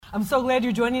I'm so glad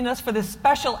you're joining us for this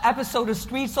special episode of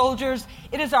Street Soldiers.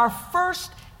 It is our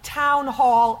first town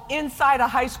hall inside a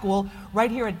high school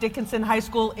right here at Dickinson High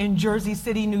School in Jersey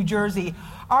City, New Jersey.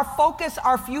 Our focus,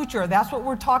 our future, that's what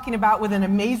we're talking about with an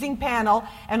amazing panel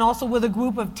and also with a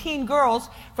group of teen girls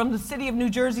from the city of New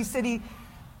Jersey City.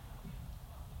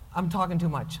 I'm talking too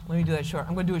much. Let me do that short.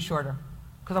 I'm going to do it shorter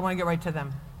because I want to get right to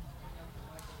them.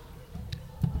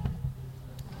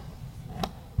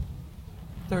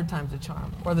 Third time's a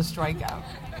charm, or the strikeout.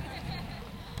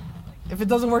 If it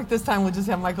doesn't work this time, we'll just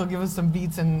have Michael give us some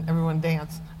beats and everyone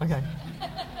dance. Okay.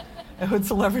 A hood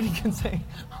celebrity can say.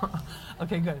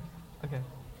 Okay, good. Okay.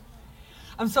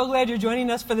 I'm so glad you're joining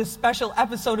us for this special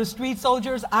episode of Street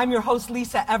Soldiers. I'm your host,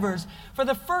 Lisa Evers. For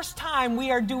the first time,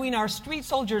 we are doing our Street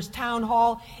Soldiers Town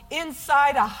Hall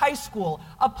inside a high school,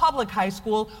 a public high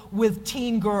school with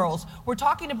teen girls. We're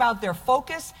talking about their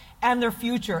focus and their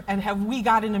future, and have we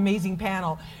got an amazing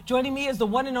panel. Joining me is the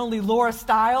one and only Laura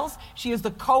Stiles. She is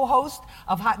the co-host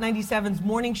of Hot 97's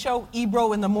morning show,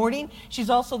 Ebro in the Morning.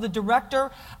 She's also the director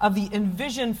of the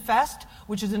Envision Fest,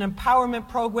 which is an empowerment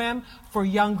program for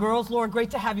young girls. Laura,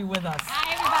 great to have you with us.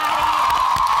 Hi, everybody.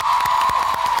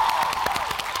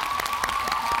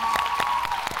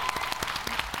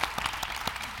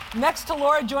 Next to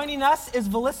Laura, joining us is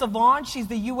Valissa Vaughn. She's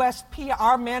the U.S.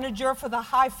 PR manager for the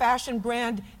high fashion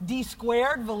brand D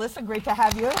Squared. Valissa, great to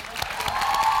have you.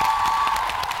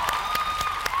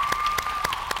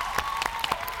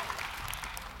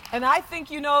 And I think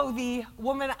you know the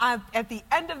woman at the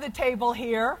end of the table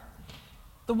here,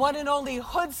 the one and only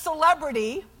hood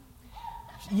celebrity.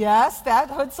 Yes, that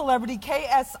hood celebrity,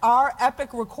 KSR, epic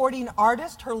recording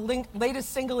artist. Her latest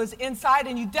single is Inside,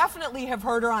 and you definitely have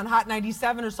heard her on Hot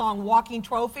 97, her song Walking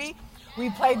Trophy.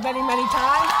 We played many, many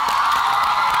times.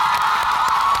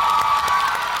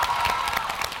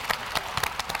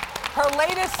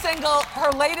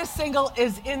 Her latest single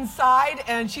is Inside,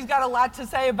 and she's got a lot to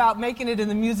say about making it in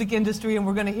the music industry, and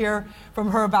we're going to hear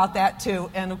from her about that too.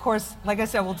 And of course, like I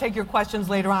said, we'll take your questions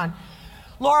later on.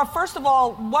 Laura, first of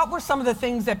all, what were some of the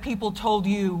things that people told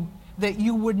you that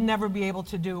you would never be able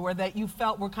to do or that you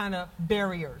felt were kind of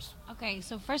barriers? Okay,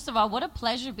 so first of all, what a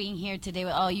pleasure being here today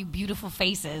with all you beautiful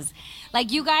faces.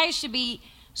 Like, you guys should be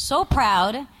so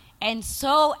proud and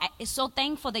so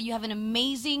thankful that you have an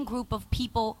amazing group of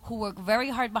people who work very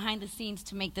hard behind the scenes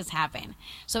to make this happen.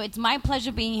 So it's my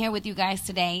pleasure being here with you guys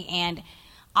today. And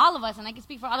all of us, and I can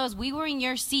speak for all of us, we were in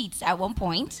your seats at one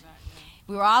point.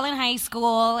 We were all in high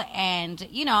school, and,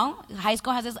 you know, high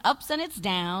school has its ups and its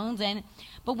downs.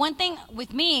 But one thing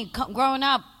with me, growing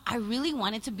up, I really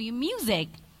wanted to be in music,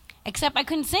 except I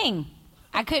couldn't sing.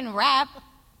 I couldn't rap.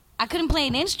 I couldn't play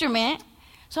an instrument.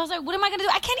 So I was like, what am I going to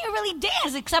do? I can't even really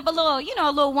dance, except a little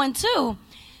 1-2.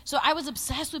 So I was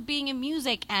obsessed with being in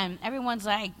music, and everyone's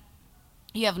like,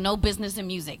 you have no business in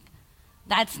music.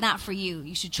 That's not for you.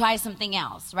 You should try something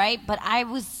else, right? But I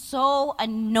was so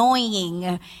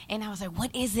annoying, and I was like,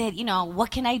 what is it?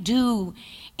 What can I do?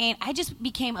 And I just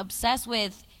became obsessed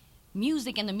with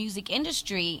music and the music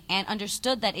industry and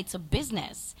understood that it's a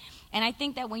business. And I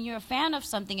think that when you're a fan of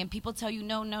something and people tell you,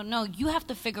 no, you have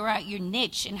to figure out your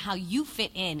niche and how you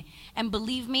fit in. And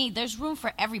believe me, there's room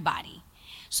for everybody.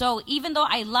 So even though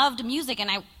I loved music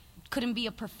and I couldn't be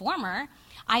a performer,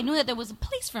 I knew that there was a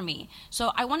place for me.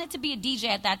 So I wanted to be a DJ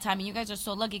at that time, and you guys are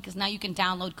so lucky because now you can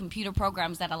download computer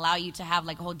programs that allow you to have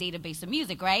like a whole database of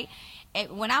music, right?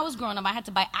 When I was growing up, I had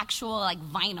to buy actual like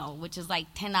vinyl, which is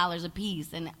like $10 a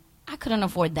piece, and I couldn't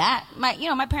afford that.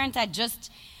 My parents had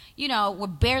just, were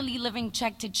barely living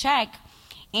check to check,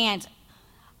 and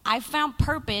I found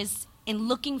purpose in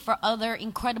looking for other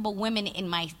incredible women in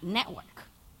my network.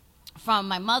 From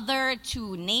my mother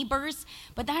to neighbors.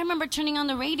 But then I remember turning on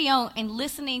the radio and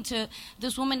listening to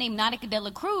this woman named Nautica de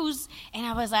la Cruz, and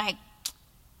I was like,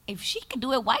 if she could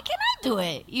do it, why can't I do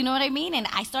it? You know what I mean? And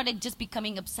I started just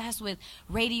becoming obsessed with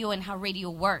radio and how radio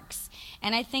works.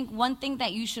 And I think one thing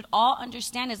that you should all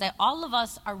understand is that all of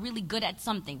us are really good at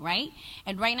something, right?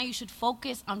 And right now you should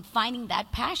focus on finding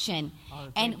that passion.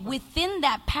 And within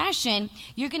that passion,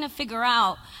 you're going to figure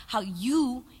out how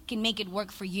you can make it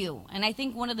work for you. And I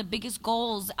think one of the biggest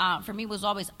goals for me was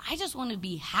always, I just want to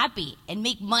be happy and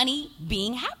make money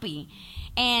being happy.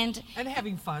 And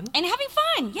having fun. And having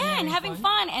fun, yeah, and having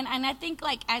fun. And I think,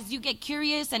 like, as you get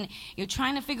curious and you're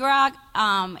trying to figure out,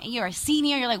 you're a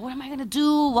senior, you're like, what am I going to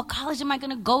do? What college am I going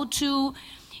to go to?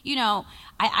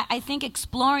 I think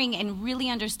exploring and really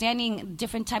understanding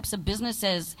different types of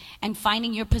businesses and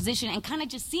finding your position and kind of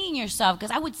just seeing yourself,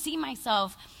 because I would see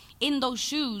myself in those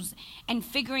shoes and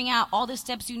figuring out all the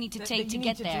steps you need to take to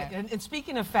get there. And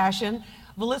speaking of fashion,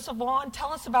 Melissa Vaughn,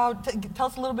 tell us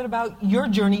a little bit about your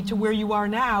journey to where you are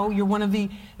now. You're one of the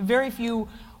very few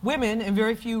women and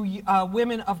very few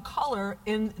women of color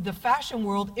in the fashion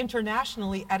world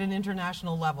internationally at an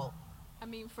international level. I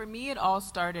mean, for me, it all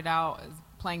started out as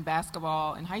playing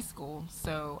basketball in high school.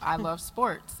 So I love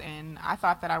sports, and I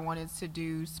thought that I wanted to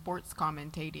do sports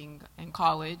commentating in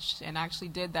college, and I actually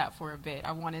did that for a bit.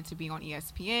 I wanted to be on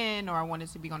ESPN, or I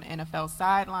wanted to be on the NFL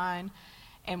sideline.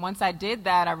 And once I did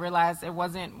that, I realized it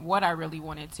wasn't what I really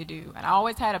wanted to do. And I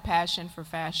always had a passion for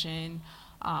fashion.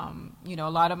 You know, a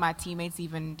lot of my teammates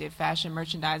even did fashion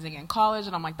merchandising in college,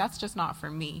 and I'm like, that's just not for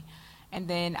me. And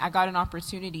then I got an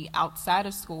opportunity outside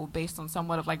of school based on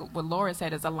somewhat of like what Laura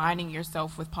said, is aligning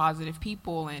yourself with positive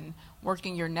people and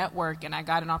working your network. And I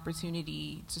got an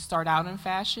opportunity to start out in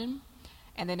fashion.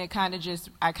 And then I kind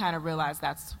of realized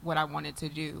that's what I wanted to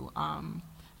do.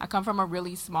 I come from a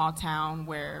really small town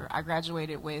where I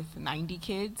graduated with 90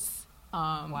 kids,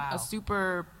 Wow. A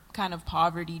super kind of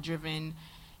poverty-driven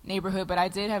neighborhood. But I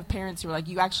did have parents who were like,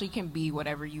 you actually can be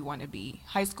whatever you want to be.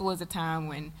 High school is a time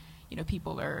when, you know,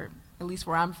 people are, at least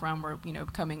where I'm from, were, you know,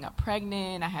 coming up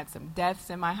pregnant. I had some deaths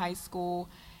in my high school.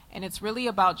 And it's really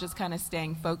about just kind of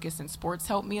staying focused, and sports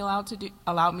helped me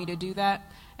allowed me to do that.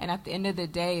 And at the end of the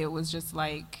day, it was just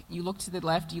like, you look to the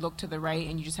left, you look to the right,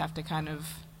 and you just have to kind of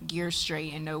gear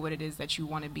straight and know what it is that you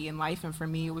want to be in life. And for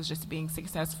me, it was just being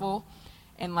successful.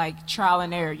 And like trial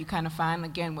and error, you kind of find,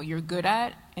 again, what you're good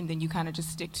at, and then you kind of just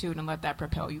stick to it and let that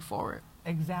propel you forward.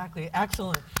 Exactly.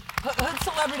 Excellent. Hood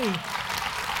Celebrity,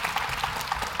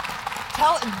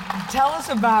 tell us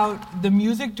about the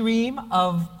music dream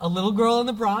of a little girl in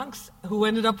the Bronx who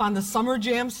ended up on the Summer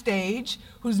Jam stage,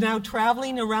 who's now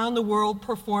traveling around the world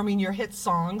performing your hit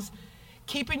songs,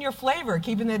 keeping your flavor,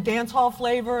 keeping that dance hall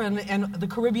flavor and the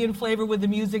Caribbean flavor with the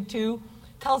music too.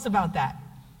 Tell us about that.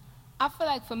 I feel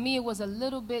like for me it was a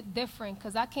little bit different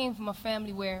because I came from a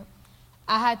family where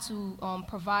I had to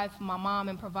provide for my mom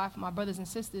and provide for my brothers and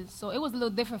sisters. So it was a little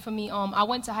different for me. I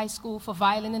went to high school for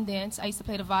violin and dance. I used to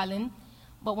play the violin.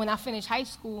 But when I finished high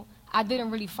school, I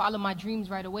didn't really follow my dreams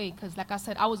right away because, like I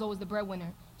said, I was always the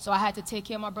breadwinner. So I had to take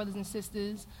care of my brothers and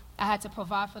sisters. I had to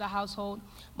provide for the household.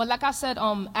 But like I said,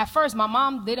 at first, my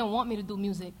mom didn't want me to do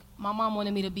music. My mom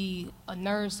wanted me to be a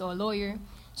nurse or a lawyer.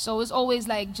 So it's always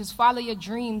like, just follow your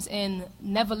dreams and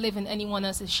never live in anyone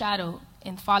else's shadow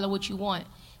and follow what you want.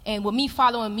 And with me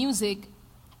following music,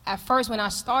 at first when I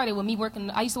started,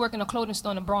 I used to work in a clothing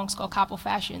store in the Bronx called Capo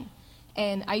Fashion.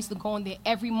 And I used to go in there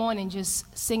every morning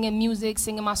just singing music,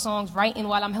 singing my songs, writing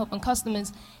while I'm helping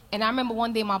customers. And I remember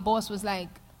one day my boss was like,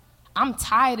 I'm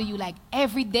tired of you. Like,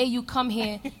 every day you come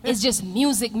here, it's just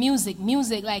music, music,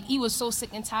 music. Like, he was so sick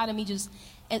and tired of me just,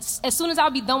 as soon as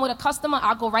I'll be done with a customer,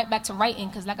 I'll go right back to writing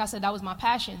because, like I said, that was my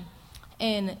passion.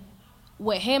 And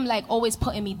with him, like, always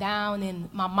putting me down and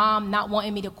my mom not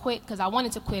wanting me to quit because I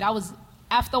wanted to quit.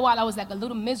 After a while, I was like a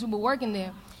little miserable working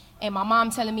there. And my mom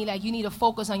telling me, like, you need to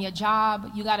focus on your job.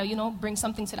 You got to, bring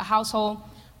something to the household.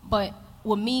 But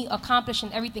with me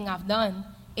accomplishing everything I've done,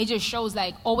 it just shows,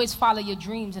 like, always follow your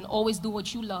dreams and always do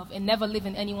what you love and never live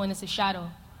in anyone else's shadow.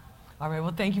 All right,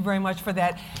 well, thank you very much for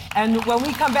that. And when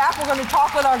we come back, we're going to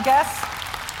talk with our guests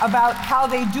about how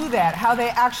they do that, how they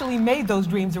actually made those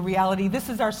dreams a reality. This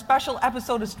is our special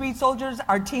episode of Street Soldiers,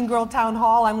 our Teen Girl Town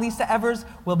Hall. I'm Lisa Evers.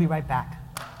 We'll be right back.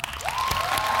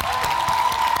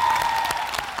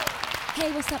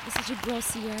 Hey, what's up? This is your girl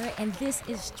Sierra, and this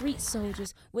is Street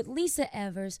Soldiers with Lisa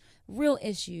Evers. Real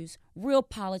issues, real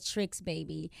politics,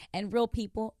 baby, and real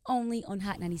people only on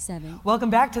Hot 97. Welcome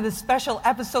back to this special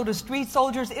episode of Street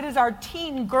Soldiers. It is our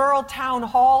Teen Girl Town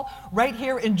Hall right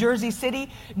here in Jersey City.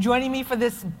 Joining me for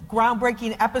this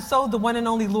groundbreaking episode, the one and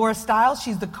only Laura Stiles.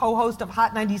 She's the co-host of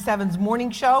Hot 97's morning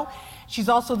show. She's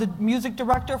also the music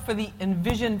director for the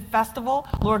Envision Festival.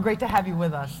 Laura, great to have you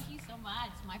with us.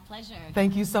 Pleasure.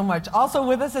 Thank you so much. Also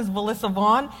with us is Melissa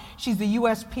Vaughn. She's the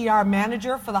U.S. PR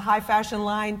manager for the high fashion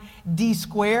line D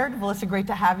Squared. Melissa, great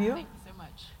to have you. Thank you so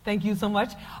much. Thank you so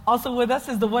much. Also with us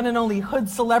is the one and only Hood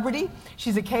Celebrity.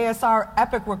 She's a KSR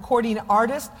epic recording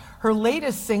artist. Her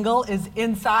latest single is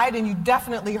Inside, and you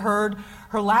definitely heard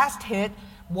her last hit,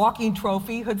 Walking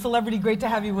Trophy. Hood Celebrity, great to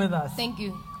have you with us. Thank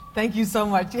you. Thank you so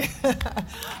much.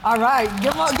 All right,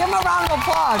 give them a round of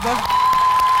applause.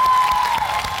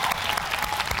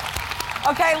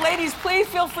 Okay, ladies, please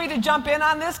feel free to jump in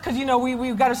on this because,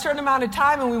 we've got a certain amount of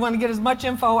time and we want to get as much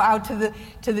info out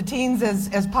to the teens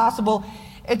as possible.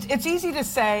 It's easy to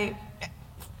say,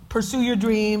 pursue your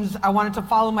dreams. I wanted to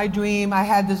follow my dream. I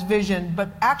had this vision. But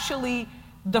actually,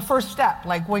 the first step,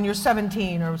 like when you're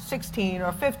 17 or 16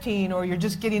 or 15 or you're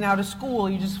just getting out of school,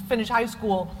 you just finished high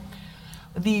school,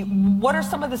 what are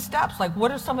some of the steps? Like,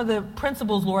 what are some of the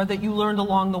principles, Laura, that you learned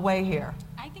along the way here?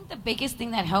 I think the biggest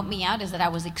thing that helped me out is that I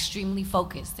was extremely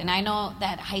focused. And I know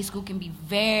that high school can be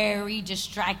very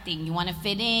distracting. You want to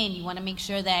fit in, you want to make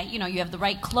sure that, you have the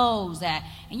right clothes, and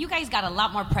you guys got a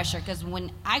lot more pressure, because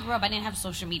when I grew up, I didn't have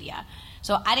social media.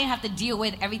 So I didn't have to deal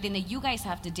with everything that you guys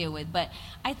have to deal with. But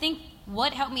I think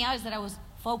what helped me out is that I was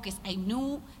focused. I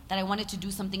knew that I wanted to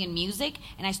do something in music,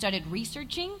 and I started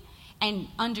researching and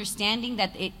understanding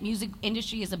that the music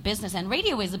industry is a business and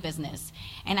radio is a business.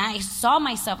 And I saw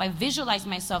myself, I visualized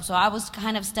myself, so I was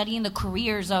kind of studying the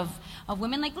careers of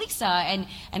women like Lisa and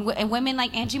women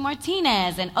like Angie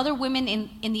Martinez and other women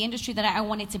in the industry that I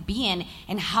wanted to be in,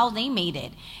 and how they made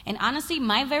it. And honestly,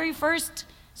 my very first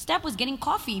step was getting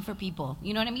coffee for people,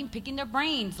 you know what I mean? Picking their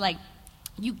brains. Like,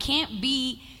 you can't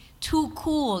be too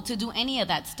cool to do any of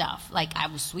that stuff. Like, I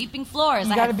was sweeping floors.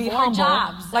 You I got to had be 4 humble.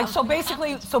 jobs. Like, so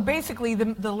basically,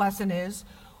 the lesson is,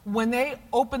 when they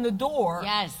open the door,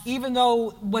 Yes. even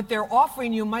though what they're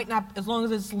offering you might not, as long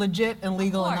as it's legit and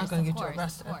legal and not going to get you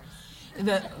arrested,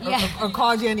 or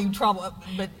cause you any trouble,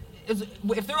 but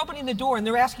if they're opening the door and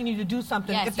they're asking you to do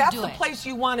something, Yes, if that's you the do it. place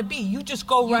you want to be, you just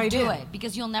go right in. You do it,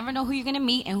 because you'll never know who you're going to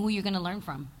meet and who you're going to learn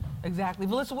from. Exactly.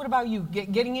 Melissa, what about you?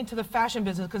 Getting into the fashion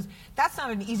business, because that's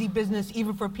not an easy business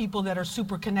even for people that are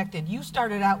super connected. You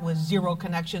started out with 0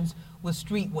 connections with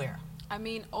streetwear. I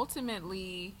mean,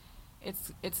 ultimately,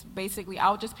 it's basically,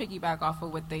 I'll just piggyback off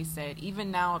of what they said. Even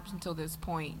now, up until this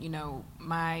point,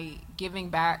 my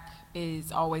giving back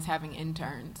is always having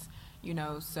interns.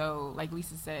 So like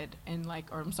Lisa said, and like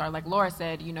Laura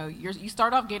said, you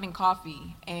start off getting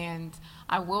coffee, and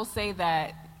I will say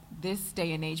that this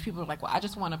day and age, people are like, well, I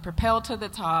just want to propel to the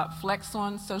top, flex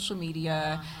on social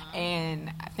media,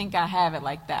 and I think I have it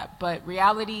like that. But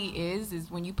reality is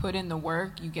when you put in the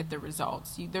work, you get the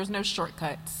results. There's no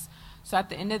shortcuts. So at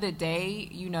the end of the day,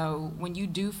 when you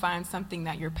do find something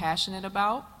that you're passionate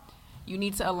about, you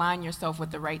need to align yourself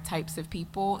with the right types of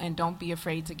people, and don't be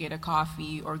afraid to get a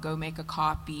coffee or go make a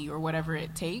copy or whatever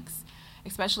it takes.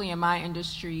 Especially in my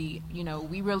industry,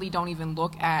 we really don't even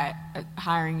look at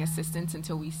hiring assistants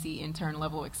until we see intern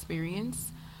level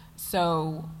experience.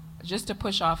 So just to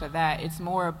push off of that, it's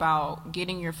more about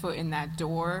getting your foot in that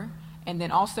door, and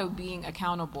then also being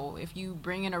accountable. If you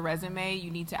bring in a resume, you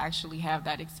need to actually have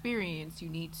that experience. You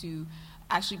need to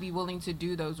actually be willing to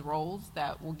do those roles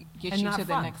that will get you to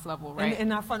the next level, right? And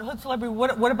not fun. Hood Celebrity,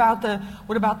 what about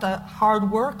the hard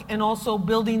work and also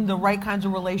building the right kinds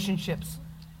of relationships?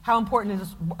 How important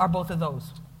are both of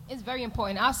those? It's very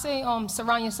important. I say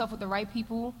surround yourself with the right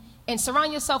people, and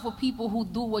surround yourself with people who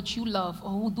do what you love or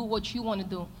who do what you want to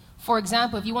do. For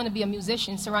example, if you want to be a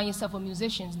musician, surround yourself with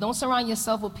musicians. Don't surround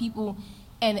yourself with people,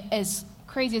 and as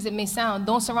crazy as it may sound,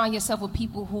 don't surround yourself with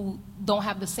people who don't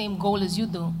have the same goal as you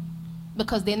do,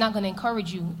 because they're not going to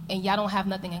encourage you, and y'all don't have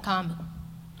nothing in common.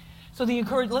 So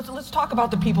let's talk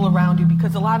about the people around you,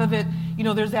 because a lot of it,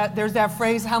 there's that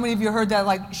phrase. How many of you heard that?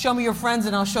 Like, show me your friends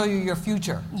and I'll show you your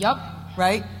future. Yep.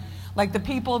 Right? Like the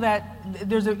people that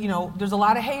there's a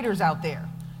lot of haters out there.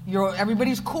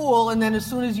 Everybody's cool, and then as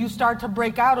soon as you start to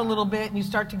break out a little bit and you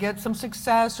start to get some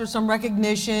success or some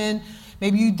recognition,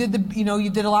 maybe you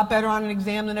did a lot better on an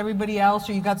exam than everybody else,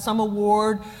 or you got some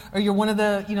award, or you're one of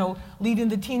the, leading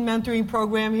the teen mentoring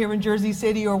program here in Jersey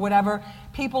City or whatever.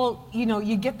 People,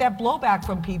 you get that blowback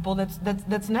from people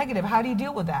that's negative. How do you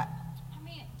deal with that? I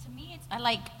mean, to me, I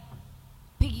like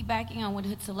piggybacking on what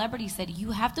Hood Celebrity said.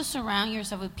 You have to surround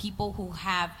yourself with people who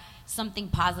have something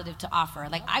positive to offer.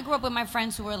 Like, I grew up with my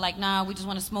friends who were like, nah, we just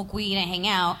want to smoke weed and hang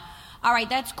out. All right,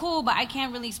 that's cool, but I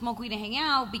can't really smoke weed and hang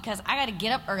out because I got to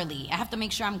get up early. I have to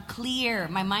make sure I'm clear.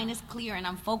 My mind is clear and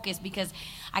I'm focused, because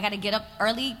I got to get up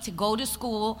early to go to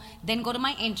school, then go to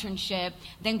my internship,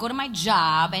 then go to my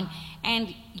job.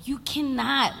 And you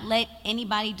cannot let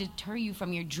anybody deter you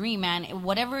from your dream, man.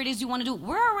 Whatever it is you want to do.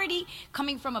 We're already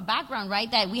coming from a background,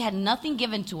 right, that we had nothing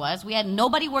given to us. We had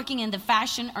nobody working in the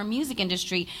fashion or music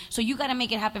industry, so you got to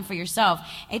make it happen for yourself.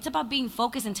 It's about being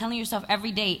focused and telling yourself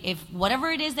every day, if whatever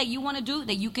it is that you want to do,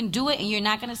 that you can do it, and you're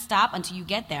not going to stop until you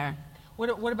get there.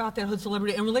 What about that, Hood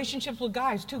Celebrity? And relationships with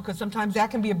guys, too, because sometimes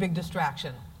that can be a big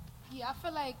distraction. Yeah, I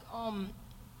feel like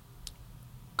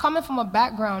coming from a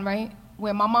background, right,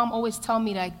 where my mom always tell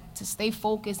me to stay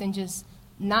focused and just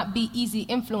not be easy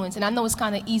influenced. And I know it's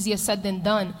kind of easier said than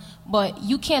done, but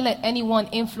you can't let anyone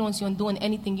influence you on doing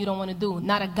anything you don't want to do.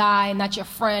 Not a guy, not your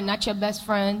friend, not your best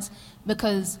friends,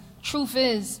 because truth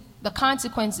is, the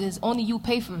consequences, only you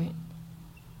pay for it.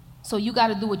 So you got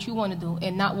to do what you want to do,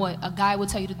 and not what a guy would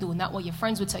tell you to do, not what your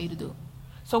friends would tell you to do.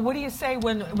 So what do you say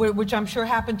which I'm sure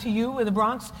happened to you in the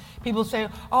Bronx? People say,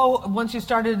 oh, once you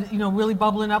started, really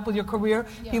bubbling up with your career,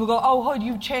 people go, oh, Hood,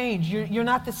 you've changed. You're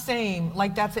not the same.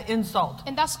 Like, that's an insult.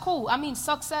 And that's cool. I mean,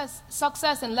 success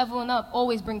and leveling up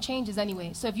always bring changes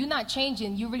anyway. So if you're not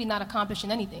changing, you're really not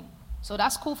accomplishing anything. So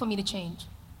that's cool for me to change.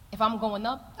 If I'm going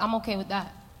up, I'm okay with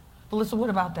that. Melissa, what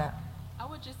about that? I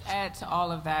would just add to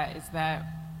all of that is that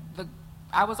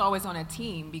I was always on a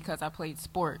team because I played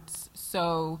sports.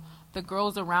 So the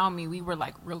girls around me, we were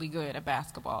like really good at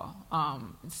basketball.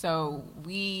 So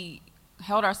we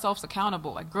held ourselves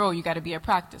accountable. Like, girl, you got to be at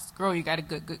practice. Girl, you got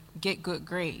to get good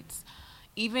grades.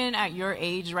 Even at your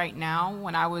age right now,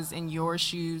 when I was in your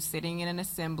shoes, sitting in an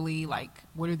assembly, like,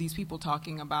 what are these people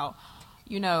talking about?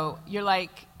 You're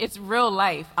like, it's real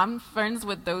life. I'm friends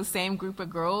with those same group of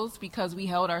girls because we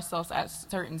held ourselves at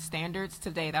certain standards.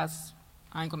 Today,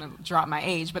 I ain't gonna drop my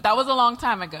age, but that was a long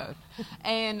time ago.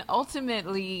 And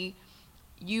ultimately,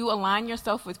 you align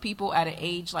yourself with people at an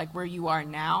age like where you are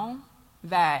now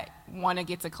that want to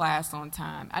get to class on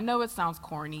time. I know it sounds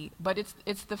corny, but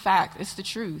it's the fact. It's the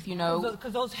truth,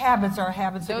 Because those habits are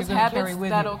habits that those you're going to carry with you.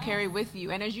 That'll carry with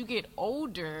you. And as you get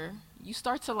older, you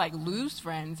start to like lose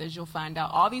friends, as you'll find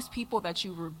out. All these people that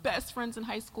you were best friends in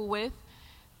high school with,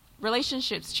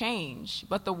 relationships change,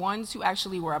 but the ones who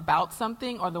actually were about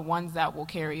something are the ones that will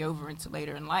carry over into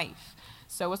later in life.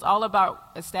 So it's all about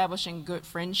establishing good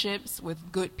friendships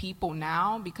with good people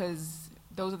now, because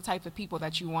those are the types of people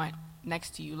that you want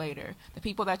next to you later. The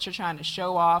people that you're trying to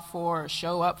show off for or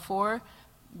show up for,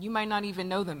 you might not even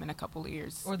know them in a couple of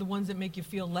years. Or the ones that make you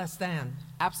feel less than.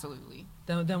 Absolutely.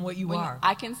 Than what you are.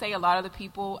 I can say a lot of the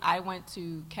people, I went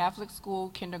to Catholic school,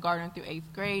 kindergarten through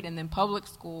 8th grade, and then public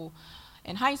school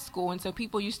in high school, and so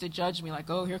people used to judge me like,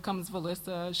 oh, here comes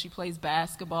Valissa, she plays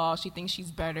basketball, she thinks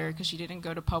she's better because she didn't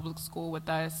go to public school with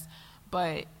us.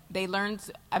 But they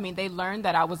learned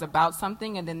that I was about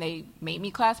something, and then they made me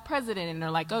class president, and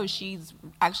they're like, oh, she's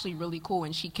actually really cool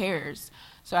and she cares.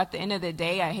 So at the end of the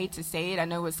day, I hate to say it, I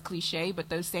know it's cliche, but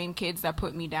those same kids that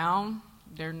put me down,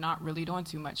 they're not really doing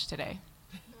too much today.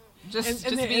 Just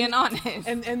being honest.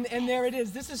 And there it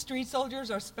is. This is Street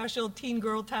Soldiers, our special Teen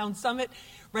Girl Town Summit,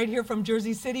 right here from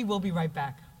Jersey City. We'll be right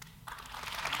back.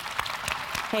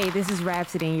 Hey, this is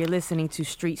Rhapsody, and you're listening to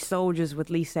Street Soldiers with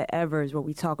Lisa Evers, where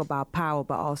we talk about power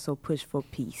but also push for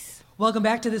peace. Welcome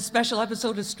back to this special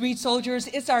episode of Street Soldiers.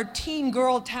 It's our Teen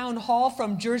Girl Town Hall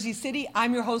from Jersey City.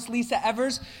 I'm your host, Lisa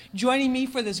Evers. Joining me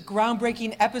for this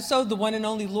groundbreaking episode, the one and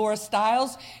only Laura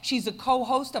Stiles. She's a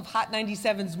co-host of Hot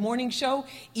 97's morning show,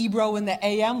 Ebro in the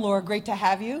AM. Laura, great to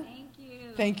have you. Thank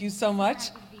you. Thank you so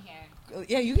much. Happy to be here.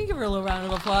 Yeah, you can give her a little round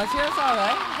of applause here. It's all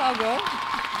right. It's all good.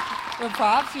 With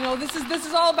props. This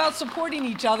is all about supporting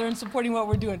each other and supporting what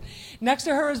we're doing. Next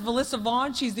to her is Valissa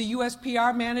Vaughn. She's the U.S.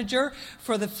 PR manager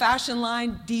for the fashion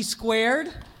line D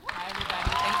Squared. Hi, everybody.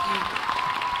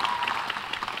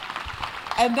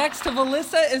 Thank you. And next to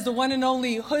Valissa is the one and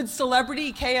only Hood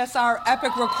celebrity, KSR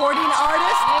epic recording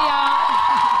artist. Hey, y'all.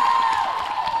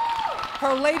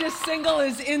 Her latest single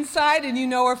is Inside, and you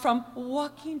know her from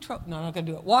Walking Trophy. No, I'm not going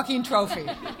to do it. Walking Trophy.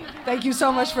 Thank you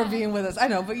so much for being with us. I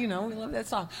know, but we love that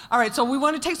song. All right, so we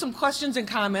want to take some questions and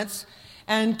comments.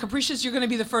 And Capricious, you're going to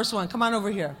be the first one. Come on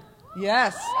over here.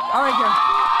 Yes. All right,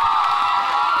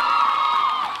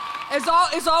 here.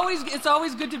 It's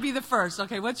always good to be the first.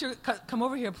 Okay, come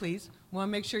over here, please. We want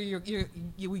to make sure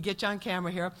we get you on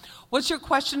camera here. What's your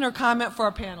question or comment for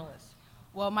our panelists?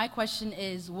 Well, my question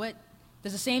is, what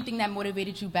does the same thing that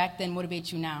motivated you back then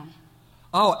motivate you now?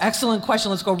 Oh, excellent question.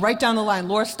 Let's go right down the line.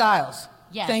 Laura Stiles.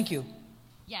 Yes. Thank you.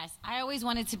 Yes, I always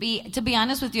wanted to be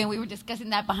honest with you, and we were discussing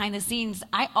that behind the scenes,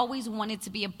 I always wanted to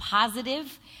be a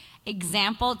positive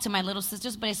example to my little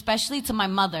sisters, but especially to my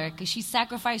mother, because she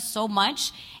sacrificed so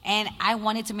much, and I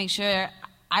wanted to make sure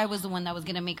I was the one that was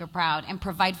going to make her proud and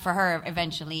provide for her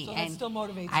eventually. So and that still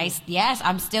motivates you? Yes,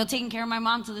 I'm still taking care of my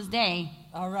mom to this day.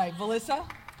 All right, Valissa?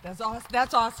 That's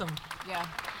awesome. Yeah.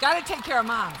 Got to take care of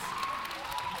moms.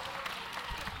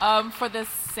 For the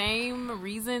same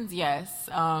reasons, yes.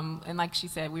 And like she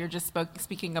said, we were just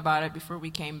speaking about it before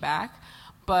we came back.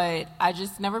 But I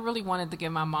just never really wanted to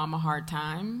give my mom a hard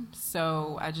time.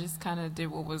 So I just kind of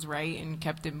did what was right and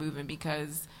kept it moving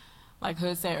because, like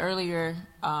Hood said earlier,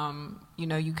 the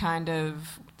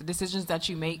decisions that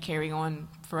you make carry on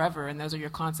forever, and those are your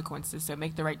consequences. So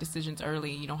make the right decisions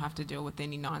early. You don't have to deal with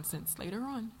any nonsense later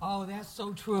on. Oh, that's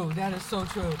so true. That is so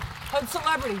true. Hood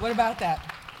celebrity, what about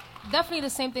that? Definitely the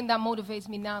same thing that motivates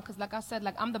me now, because like I said,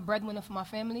 I'm the breadwinner for my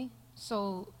family.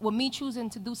 So with me choosing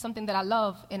to do something that I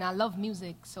love, and I love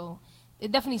music, so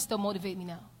it definitely still motivates me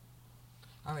now.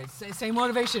 All right, same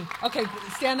motivation. Okay,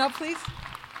 stand up, please.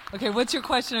 Okay, what's your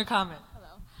question or comment?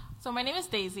 Hello. So my name is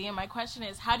Daisy, and my question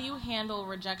is, how do you handle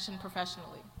rejection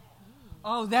professionally?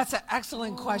 Oh, that's an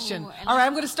excellent question. All right,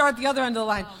 I'm going to start at the other end of the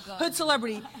line. Hood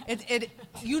celebrity,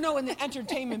 you know, in the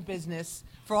entertainment business,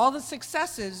 for all the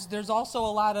successes, there's also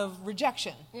a lot of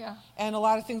rejection. Yeah. And a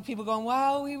lot of things, people going,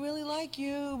 wow, we really like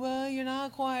you, but you're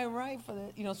not quite right for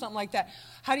that, you know, something like that.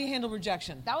 How do you handle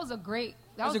rejection? That was a great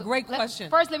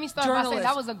question. First, let me start by saying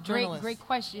that was a Journalist. great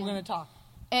question. We're going to talk.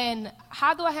 And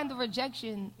how do I handle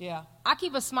rejection? Yeah. I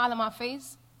keep a smile on my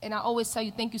face, and I always tell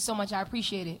you, thank you so much, I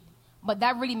appreciate it. But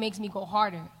that really makes me go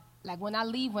harder. Like when I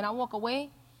leave, when I walk away,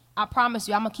 I promise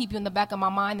you, I'm going to keep you in the back of my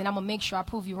mind, and I'm going to make sure I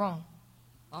prove you wrong.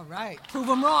 All right. Prove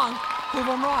them wrong. Prove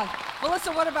them wrong.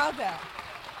 Melissa, what about that?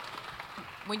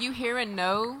 When you hear a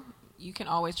no, you can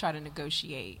always try to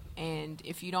negotiate. And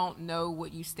if you don't know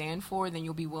what you stand for, then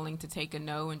you'll be willing to take a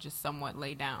no and just somewhat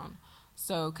lay down.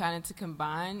 So kind of to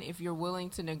combine, if you're willing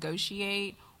to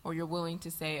negotiate, or you're willing to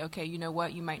say, okay, you know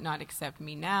what, you might not accept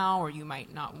me now, or you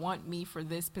might not want me for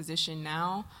this position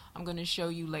now, I'm going to show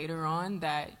you later on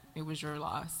that it was your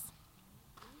loss.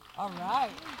 All right.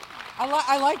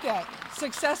 I like that.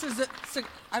 Success is,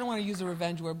 I don't want to use a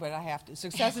revenge word, but I have to.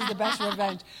 Success is the best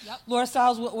revenge. Yep. Laura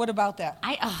Stiles, what about that?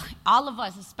 All of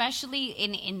us, especially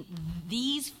in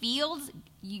these fields,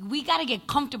 we got to get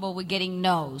comfortable with getting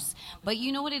no's. But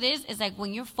you know what it is? It's like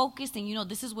when you're focused and you know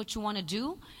this is what you want to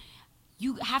do,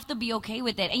 you have to be okay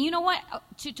with it. And you know what?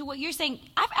 To what you're saying,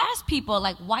 I've asked people,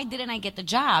 like, why didn't I get the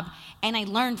job? And I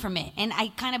learned from it. And I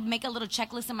kind of make a little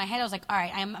checklist in my head. I was like, all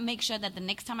right, I'm going to make sure that the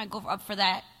next time I go up for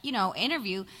that, you know,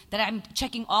 interview, that I'm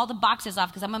checking all the boxes off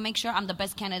because I'm going to make sure I'm the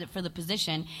best candidate for the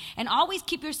position. And always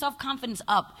keep your self-confidence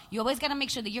up. You always got to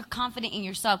make sure that you're confident in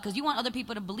yourself because you want other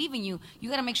people to believe in you. You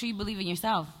got to make sure you believe in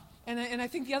yourself. And I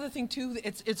think the other thing, too,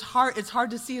 it's hard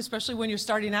to see, especially when you're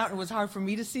starting out. It was hard for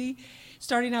me to see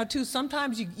starting out, too.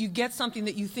 Sometimes you get something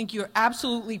that you think you're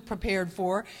absolutely prepared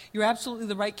for, you're absolutely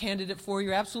the right candidate for,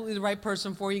 you're absolutely the right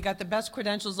person for, you got the best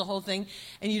credentials, the whole thing,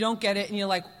 and you don't get it, and you're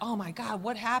like, oh, my God,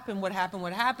 what happened?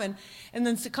 And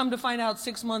then to come to find out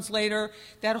 6 months later,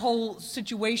 that whole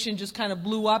situation just kind of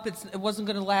blew up. It wasn't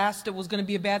going to last. It was going to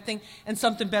be a bad thing, and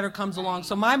something better comes along.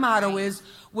 So my motto is,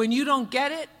 when you don't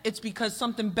get it, it's because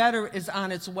something better is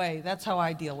on its way. That's how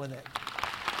I deal with it.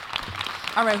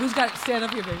 All right, who's got it? Stand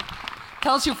up here, baby.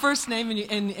 Tell us your first name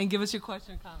and give us your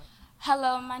question or comment.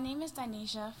 Hello, my name is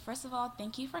Dinesha. First of all,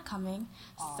 thank you for coming.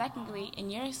 Secondly,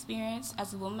 in your experience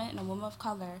as a woman and a woman of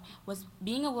color, was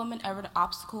being a woman ever an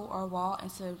obstacle or a wall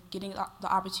into getting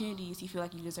the opportunities you feel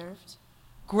like you deserved?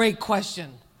 Great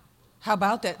question. How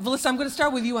about that? Melissa, I'm going to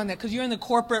start with you on that because you're in the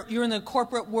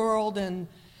corporate world, and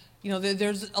you know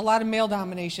there's a lot of male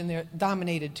domination there,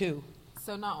 dominated too.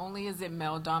 So not only is it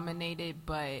male dominated,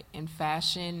 but in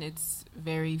fashion, it's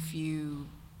very few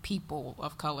people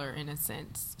of color in a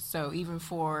sense. So even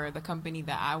for the company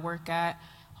that I work at,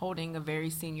 holding a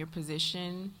very senior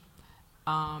position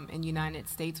in the United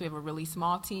States, we have a really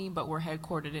small team, but we're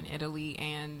headquartered in Italy,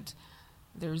 and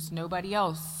there's nobody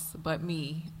else but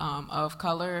me of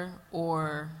color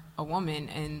or a woman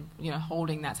and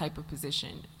holding that type of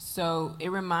position. So it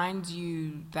reminds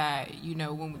you that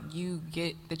when you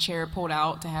get the chair pulled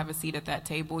out to have a seat at that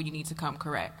table, you need to come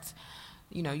correct.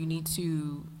 You need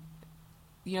to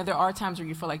there are times where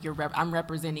you feel like I'm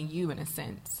representing you in a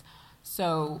sense.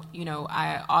 So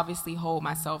I obviously hold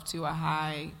myself to a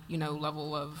high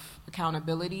level of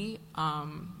accountability.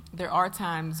 There are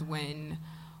times when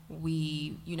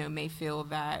we may feel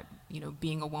that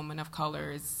being a woman of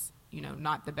color is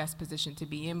not the best position to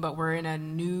be in, but we're in a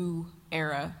new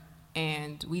era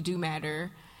and we do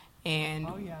matter, and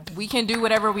we can do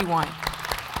whatever we want.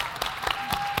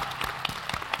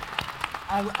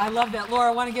 I love that. Laura,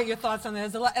 I want to get your thoughts on that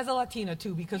as a Latina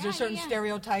too, because there's certain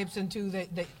stereotypes and too that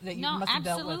you must have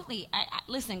dealt with. No, absolutely.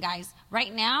 Listen, guys,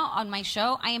 right now on my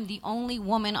show, I am the only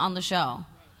woman on the show.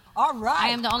 All right. I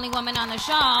am the only woman on the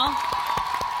show.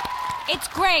 It's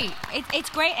great. It's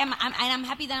great, and I'm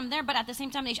happy that I'm there, but at the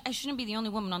same time, I shouldn't be the only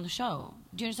woman on the show.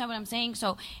 Do you understand what I'm saying?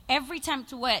 So every time,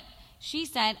 to what she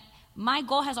said, my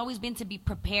goal has always been to be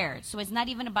prepared. So it's not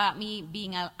even about me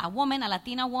being a woman, a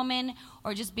Latina woman,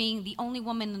 or just being the only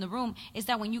woman in the room. It's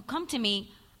that when you come to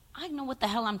me, I know what the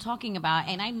hell I'm talking about,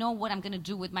 and I know what I'm going to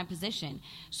do with my position.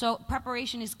 So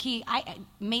preparation is key. I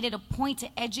made it a point to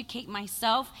educate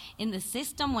myself in the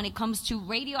system when it comes to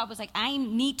radio. I was like, I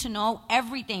need to know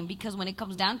everything, because when it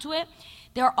comes down to it,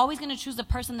 they're always going to choose the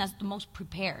person that's the most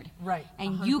prepared. Right.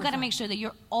 And 100%. you got to make sure that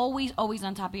you're always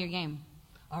on top of your game.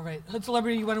 All right. Hood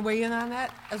Celebrity, you want to weigh in on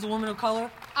that as a woman of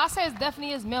color? I say it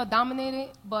definitely is male-dominated,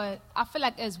 but I feel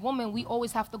like as women, we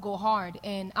always have to go hard.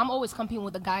 And I'm always competing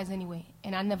with the guys anyway,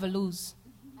 and I never lose.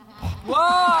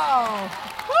 Whoa!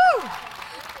 Woo!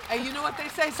 what they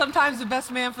say. Sometimes the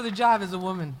best man for the job is a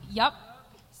woman. Yep.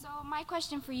 So my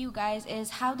question for you guys is,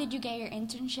 how did you get your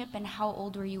internship and how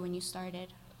old were you when you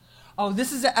started? Oh,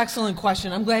 this is an excellent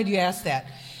question. I'm glad you asked that.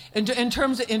 In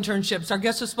terms of internships, our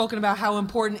guests have spoken about how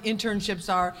important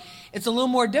internships are. It's a little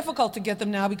more difficult to get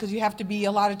them now because you have to be,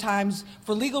 a lot of times,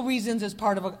 for legal reasons, as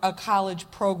part of a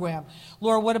college program.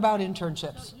 Laura, what about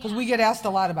internships? Because we get asked a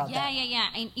lot about that. Yeah.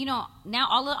 And, you know, now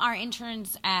all of our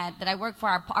interns that I work for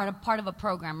are part of a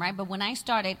program, right? But when I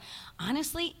started,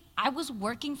 honestly, I was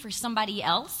working for somebody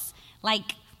else,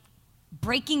 like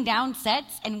breaking down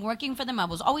sets and working for them. I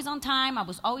was always on time. I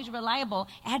was always reliable.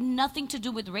 It had nothing to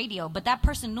do with radio, but that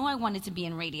person knew I wanted to be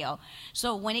in radio.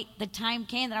 So when the time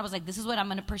came that I was like, this is what I'm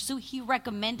going to pursue, he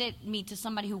recommended me to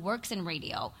somebody who works in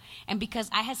radio. And because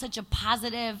I had such a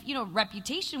positive, you know,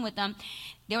 reputation with them,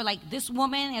 they were like, this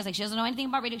woman, I was like, she doesn't know anything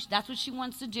about radio. That's what she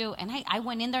wants to do. And I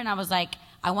went in there and I was like,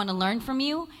 I want to learn from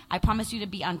you. I promise you to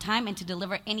be on time and to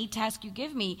deliver any task you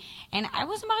give me. And I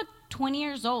was about 20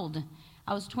 years old.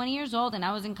 I was 20 years old and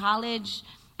I was in college.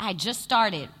 I had just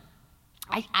started.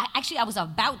 I was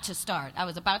about to start.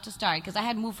 Because I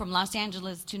had moved from Los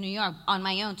Angeles to New York on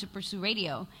my own to pursue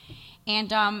radio.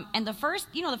 And the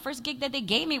first gig that they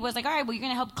gave me was like, all right, well, you're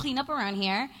going to help clean up around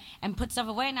here and put stuff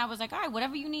away. And I was like, all right,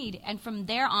 whatever you need. And from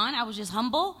there on, I was just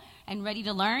humble and ready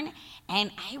to learn.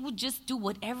 And I would just do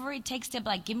whatever it takes to,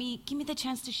 like, give me the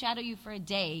chance to shadow you for a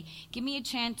day. Give me a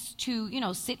chance to, you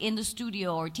know, sit in the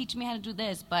studio or teach me how to do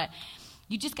this. But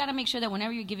you just got to make sure that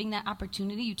whenever you're giving that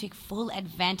opportunity, you take full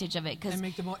advantage of it. Because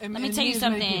let me tell you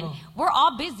something. We're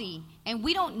all busy, and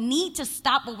we don't need to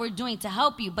stop what we're doing to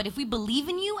help you. But if we believe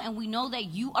in you and we know that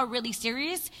you are really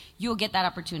serious, you'll get that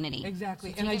opportunity.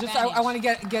 Exactly. So and I want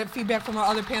to get feedback from our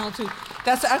other panel, too.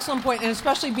 That's an excellent point. And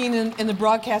especially being in the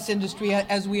broadcast industry,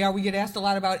 as we are, we get asked a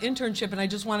lot about internship. And I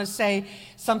just want to say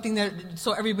something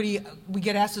so everybody, we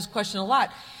get asked this question a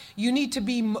lot. You need to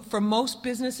be, for most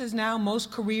businesses now, most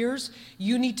careers,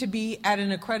 you need to be at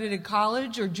an accredited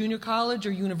college or junior college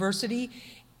or university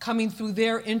coming through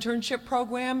their internship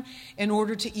program in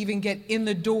order to even get in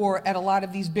the door at a lot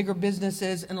of these bigger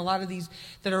businesses and a lot of these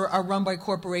that are run by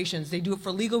corporations. They do it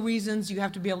for legal reasons. You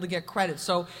have to be able to get credit.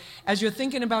 So as you're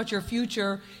thinking about your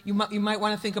future, you might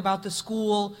want to think about the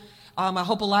school. I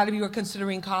hope a lot of you are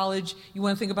considering college. You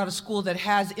want to think about a school that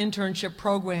has internship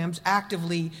programs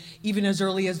actively, even as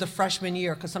early as the freshman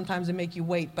year, because sometimes they make you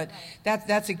wait. But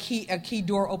that's a key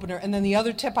door opener. And then the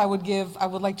other tip I would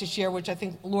like to share, which I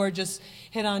think Laura just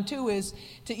hit on too, is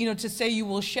to say you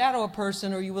will shadow a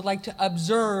person or you would like to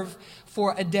observe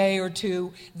for a day or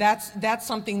two. That's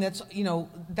something that's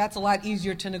a lot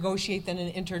easier to negotiate than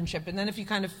an internship. And then if you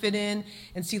kind of fit in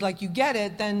and see like you get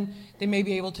it, then they may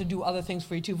be able to do other things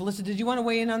for you too. Melissa, did you want to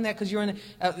weigh in on that? Because you're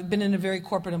been in a very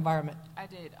corporate environment. I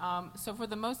did. So for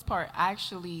the most part,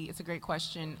 actually, it's a great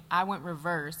question. I went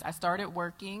reverse. I started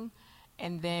working,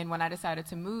 and then when I decided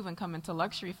to move and come into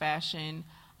luxury fashion,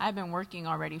 I've been working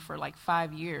already for like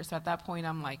 5 years. So at that point,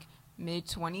 I'm like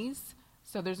mid-20s.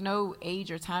 So there's no age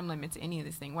or time limit to any of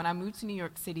this thing. When I moved to New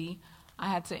York City, I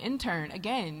had to intern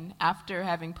again after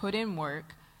having put in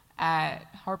work at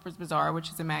Harper's Bazaar, which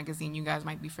is a magazine you guys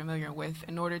might be familiar with,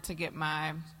 in order to get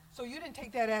my... So you didn't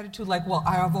take that attitude like, well,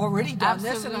 I've already done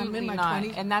this and I'm in my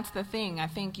 20s? And that's the thing. I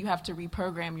think you have to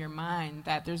reprogram your mind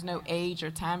that there's no age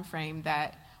or time frame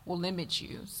that will limit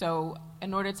you. So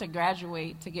in order to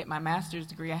graduate, to get my master's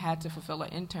degree, I had to fulfill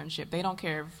an internship. They don't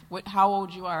care how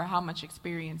old you are or how much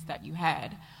experience that you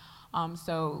had.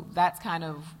 So that's kind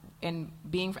of, and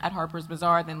being at Harper's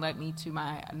Bazaar then led me to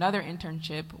my another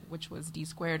internship, which was D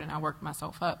Squared, and I worked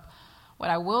myself up. What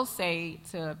I will say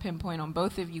to pinpoint on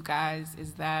both of you guys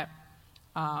is that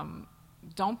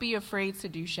don't be afraid to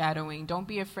do shadowing. Don't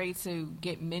be afraid to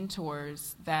get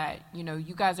mentors that,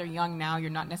 you guys are young now.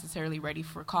 You're not necessarily ready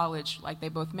for college. Like they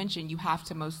both mentioned, you have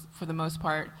to, for the most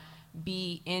part,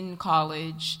 be in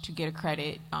college to get a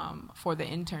credit for the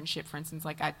internship. For instance,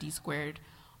 like at D Squared,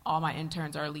 all my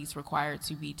interns are at least required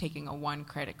to be taking a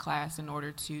 1-credit class in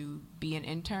order to be an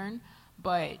intern.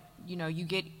 But,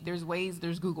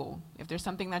 there's Google. If there's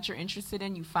something that you're interested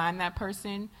in, you find that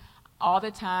person. All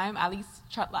the time,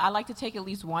 I like to take at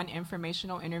least one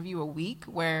informational interview a week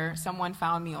where someone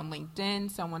found me on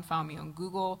LinkedIn, someone found me on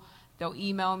Google. They'll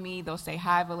email me, they'll say,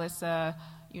 hi, Valissa,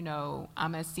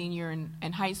 I'm a senior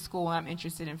in high school and I'm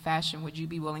interested in fashion. Would you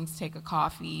be willing to take a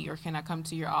coffee or can I come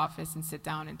to your office and sit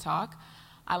down and talk?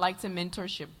 I like to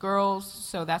mentorship girls,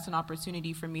 so that's an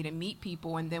opportunity for me to meet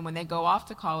people. And then when they go off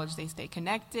to college, they stay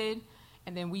connected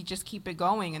and then we just keep it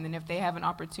going. And then if they have an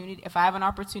opportunity, if I have an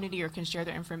opportunity or can share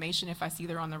their information, if I see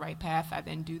they're on the right path, I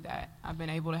then do that. I've been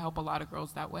able to help a lot of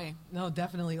girls that way. No,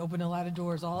 definitely open a lot of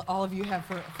doors. All of you have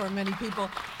for many people.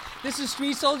 This is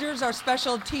Street Soldiers, our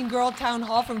special Teen Girl Town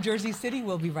Hall from Jersey City.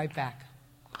 We'll be right back.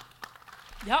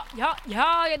 Yeah.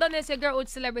 You done this, your girl with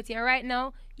celebrity. And right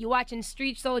now, you're watching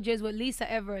Street Soldiers with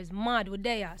Lisa Evers. Mad with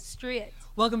they are straight.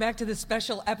 Welcome back to this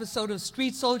special episode of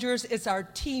Street Soldiers. It's our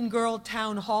Teen Girl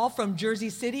Town Hall from Jersey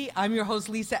City. I'm your host,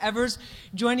 Lisa Evers.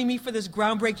 Joining me for this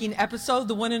groundbreaking episode,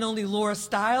 the one and only Laura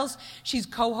Stiles. She's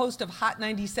co-host of Hot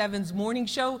 97's morning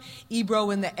show, Ebro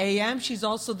in the AM. She's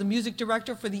also the music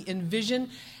director for the Envision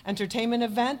Entertainment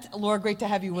event. Laura, great to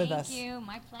have you with us. Thank you.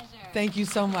 My pleasure. Thank you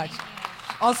so much.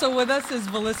 Also with us is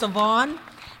Melissa Vaughn.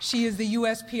 She is the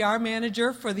U.S. PR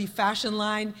manager for the fashion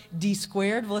line D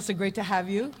Squared. Melissa, great to have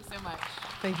you. Thank you so much.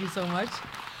 Thank you so much.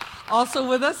 Also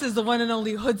with us is the one and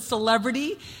only Hood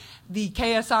Celebrity, the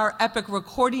KSR epic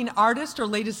recording artist. Her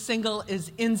latest single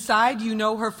is Inside. You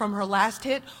know her from her last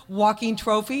hit, Walking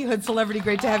Trophy. Hood Celebrity,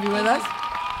 great to have you with us.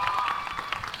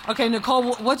 Okay,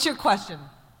 Nicole, what's your question?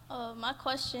 My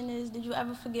question is, did you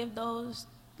ever forgive those,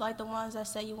 like the ones that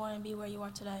say you want to be where you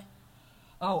are today?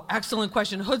 Oh, excellent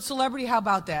question. Hood Celebrity, how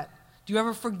about that? Do you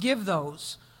ever forgive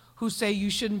those who say you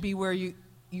shouldn't be where you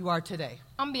are today?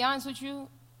 I'm gonna be honest with you,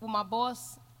 with my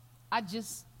boss, I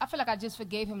feel like I just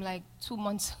forgave him like 2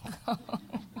 months ago.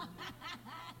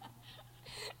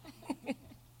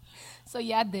 So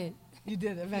yeah, I did. You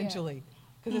did eventually,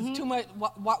 because it's too much.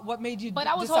 What made you? But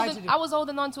I was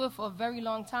holding on to it for a very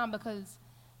long time because,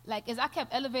 like, as I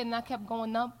kept elevating, I kept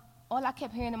going up. All I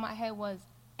kept hearing in my head was,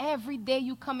 every day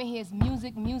you come in here is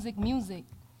music, music, music.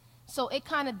 So it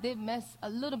kind of did mess a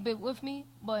little bit with me,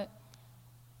 but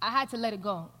I had to let it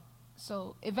go.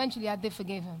 So eventually I did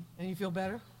forgive him. And you feel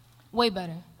better? Way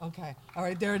better. Okay. All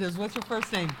right, there it is. What's your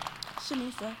first name?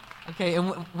 Shanisa. Okay, and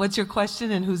what's your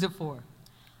question and who's it for?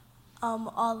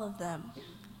 All of them.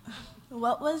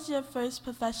 What was your first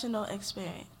professional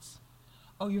experience?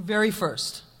 Oh, your very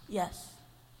first? Yes.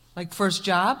 Like first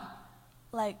job?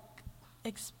 Like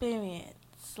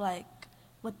experience, like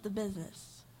with the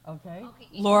business. Okay.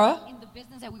 Laura? In the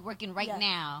business that we work in right Yes.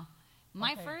 now,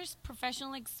 my first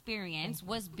professional experience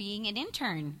was being an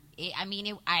intern.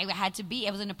 I had to be,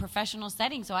 it was in a professional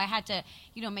setting, so I had to,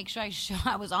 make sure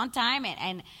I was on time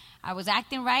and I was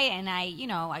acting right, and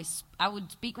I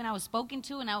would speak when I was spoken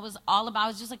to, and I was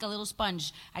just like a little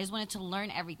sponge. I just wanted to learn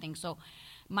everything. So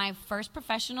my first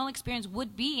professional experience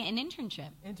would be an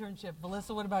internship. Internship.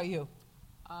 Melissa, what about you?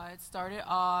 It started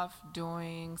off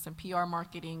doing some PR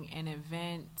marketing and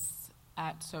events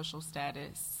at Social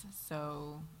Status.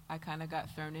 So I kind of got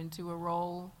thrown into a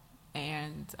role,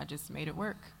 and I just made it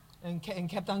work. And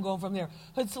kept on going from there.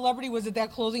 Hood Celebrity, was it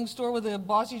that clothing store with the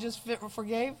boss you just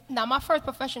forgave? Now, my first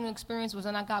professional experience was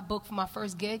when I got booked for my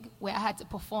first gig, where I had to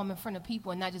perform in front of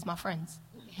people and not just my friends.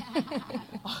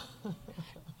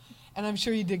 And I'm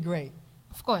sure you did great.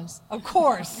 Of course. Of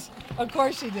course. Of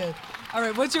course you did. All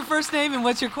right, what's your first name and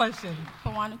what's your question?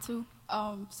 Pawanatu.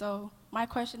 So my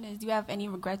question is, do you have any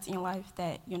regrets in your life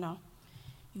that, you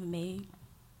made?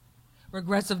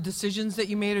 Regrets of decisions that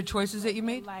you made or choices that you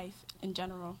made? Life in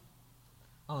general.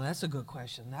 Oh, that's a good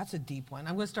question. That's a deep one.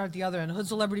 I'm going to start at the other end. Hood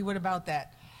Celebrity, what about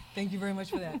that? Thank you very much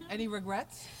for that. Any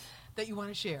regrets that you want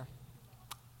to share?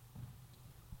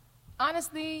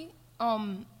 Honestly,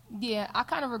 yeah, I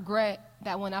kind of regret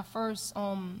that when I first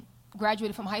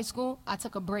graduated from high school, I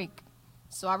took a break.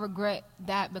 So I regret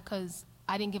that because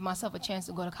I didn't give myself a chance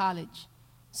to go to college.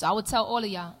 So I would tell all of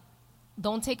y'all,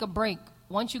 don't take a break.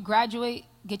 Once you graduate,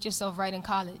 get yourself right in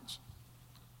college.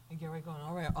 And get right going.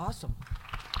 All right, awesome.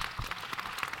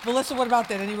 Melissa, what about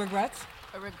that? Any regrets?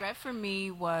 A regret for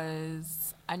me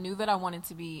was I knew that I wanted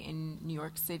to be in New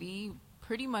York City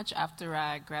pretty much after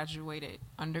I graduated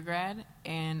undergrad,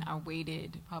 and I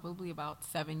waited probably about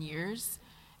 7 years.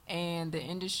 And the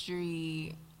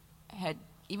industry had,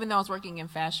 even though I was working in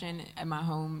fashion at my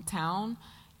hometown,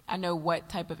 I know what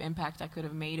type of impact I could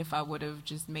have made if I would have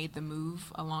just made the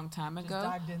move a long time ago. Just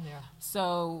dived in there.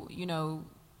 So,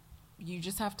 you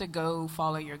just have to go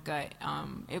follow your gut.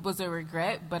 It was a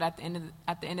regret, but at the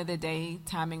end of the day,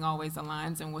 timing always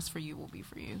aligns, and what's for you will be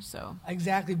for you. So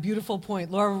exactly, beautiful point.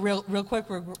 Laura, real quick,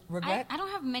 regret? I don't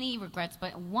have many regrets,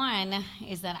 but one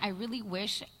is that I really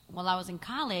wish while I was in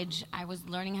college I was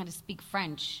learning how to speak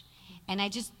French, and I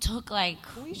just took like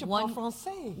one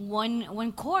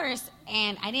course,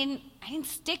 and I didn't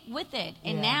stick with it.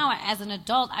 And now as an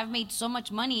adult, I've made so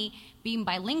much money being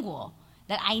bilingual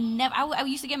that I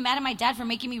used to get mad at my dad for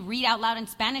making me read out lound in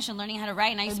Spanish and learning how to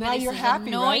write, and I used to be like, this is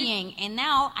annoying. Right? And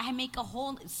now I make a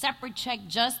whole separate check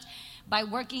just by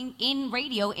working in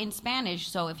radio in Spanish.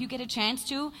 So if you get a chance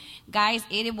to, guys,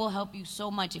 it will help you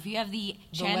so much. If you have the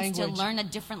chance to learn a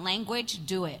different language,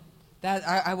 do it. That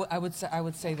I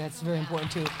would say that's very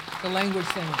important too, the language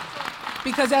thing.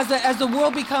 Because as the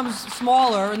world becomes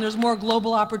smaller and there's more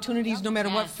global opportunities, no matter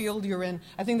what field you're in,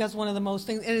 I think that's one of the most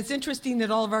things. And it's interesting that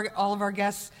all of our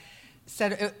guests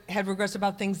said had regrets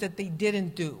about things that they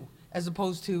didn't do, as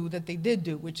opposed to that they did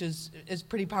do, which is a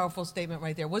pretty powerful statement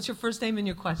right there. What's your first name and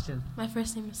your question? My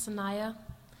first name is Sanaya.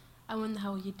 I wonder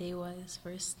how your day was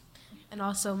first. And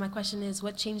also, my question is,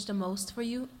 what changed the most for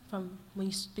you from when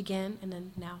you began and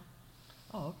then now?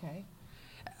 Oh, okay.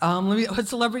 Hood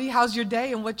Celebrity, how's your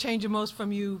day and what changed the most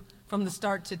from you from the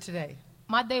start to today?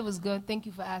 My day was good. Thank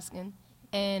you for asking.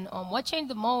 And what changed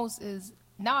the most is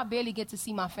now I barely get to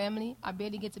see my family. I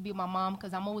barely get to be with my mom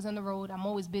because I'm always on the road. I'm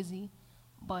always busy.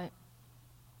 But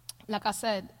like I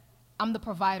said, I'm the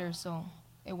provider, so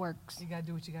it works. You got to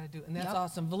do what you got to do. And that's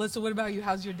awesome. Valissa, what about you?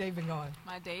 How's your day been going?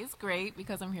 My day is great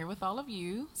because I'm here with all of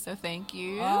you, so thank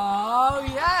you. Oh,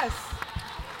 yes.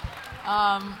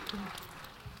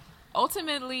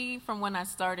 Ultimately, from when I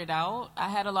started out, I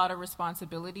had a lot of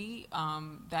responsibility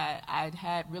that I'd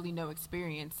had really no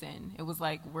experience in. It was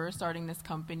like, we're starting this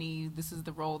company. This is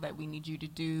the role that we need you to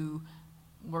do.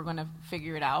 We're going to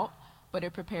figure it out. But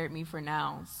it prepared me for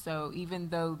now. So even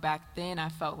though back then I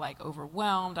felt like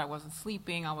overwhelmed, I wasn't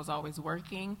sleeping, I was always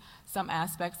working, some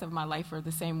aspects of my life are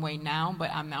the same way now,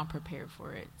 but I'm now prepared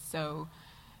for it. So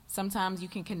sometimes you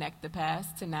can connect the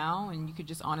past to now, and you could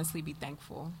just honestly be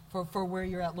thankful. For where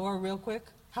you're at. Laura, real quick,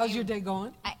 how's your day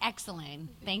going? Excellent.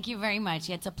 Thank you very much.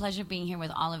 It's a pleasure being here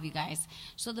with all of you guys.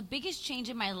 So the biggest change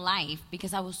in my life,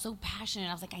 because I was so passionate,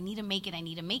 I was like, I need to make it.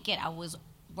 I was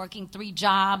working 3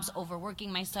 jobs, overworking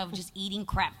myself, just eating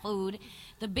crap food.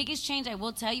 The biggest change I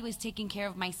will tell you is taking care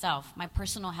of myself, my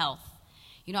personal health.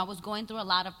 You know, I was going through a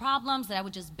lot of problems that I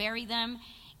would just bury them,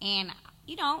 and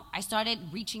you know, I started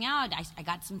reaching out. I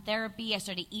got some therapy. I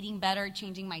started eating better,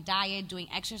 changing my diet, doing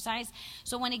exercise.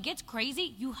 So when it gets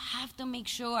crazy, you have to make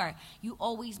sure you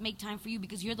always make time for you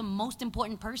because you're the most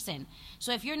important person.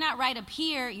 So if you're not right up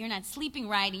here, you're not sleeping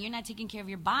right, and you're not taking care of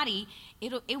your body,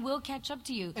 it will catch up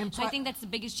to you. So I think that's the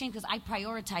biggest change because I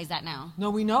prioritize that now. No,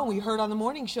 we know. We heard on the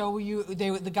morning show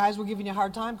the guys were giving you a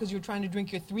hard time because you were trying to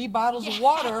drink your 3 bottles of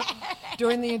water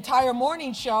during the entire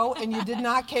morning show, and you did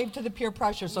not cave to the peer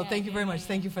pressure. So thank you very much.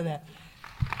 Thank you for that.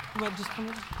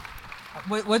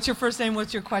 What's your first name?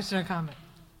 What's your question or comment?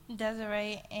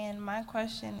 Desiree, and my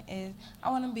question is, I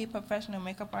want to be a professional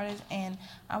makeup artist, and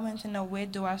I want to know where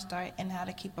do I start and how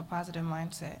to keep a positive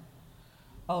mindset.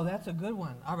 Oh, that's a good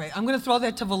one. All right, I'm going to throw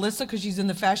that to Valissa because she's in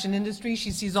the fashion industry. She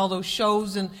sees all those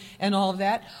shows and all of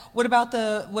that. What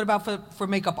about for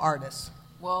makeup artists?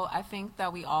 Well, I think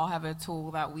that we all have a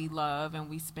tool that we love and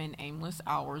we spend aimless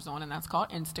hours on, and that's called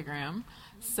Instagram.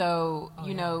 So,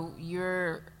 you know,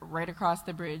 you're right across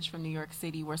the bridge from New York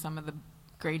City where some of the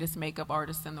greatest makeup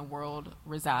artists in the world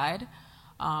reside.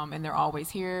 And they're always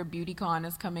here. BeautyCon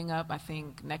is coming up, I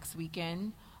think, next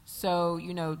weekend. So,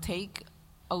 you know, take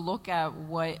a look at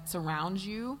what surrounds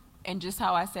you. And just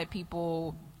how I said,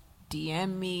 people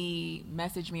DM me,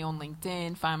 message me on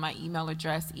LinkedIn, find my email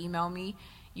address, email me.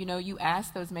 You know, you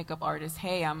ask those makeup artists,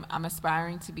 hey, I'm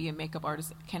aspiring to be a makeup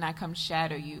artist. Can I come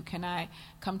shadow you? Can I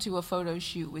come to a photo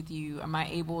shoot with you? Am I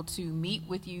able to meet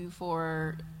with you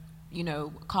for, you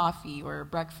know, coffee or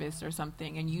breakfast or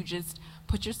something? And you just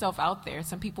put yourself out there.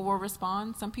 Some people will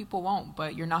respond, some people won't,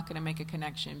 but you're not going to make a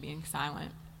connection being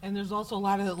silent. And there's also a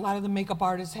lot of the makeup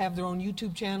artists have their own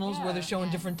YouTube channels where they're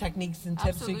showing different techniques and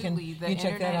tips. Absolutely. So you can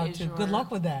check that out too. Good luck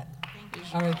with that.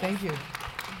 All right, thank you.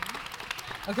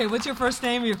 Okay, what's your first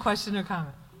name, your question or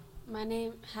comment? My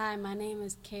name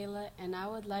is Kayla, and I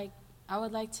would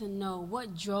like to know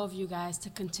what drove you guys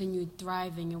to continue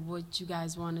thriving and what you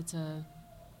guys wanted to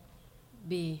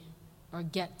be or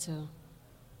get to.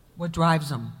 What drives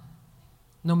them,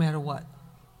 no matter what?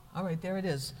 All right, there it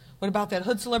is. What about that?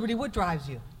 Hood Celebrity, what drives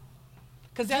you?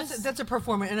 Because that's a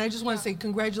performer, and I just want to say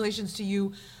congratulations to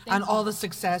you on all the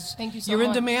success. Thank you so much. You're in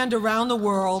much. demand around the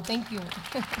world. Thank you.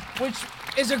 Which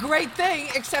is a great thing,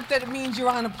 except that it means you're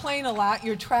on a plane a lot,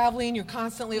 you're traveling, you're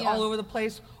constantly all over the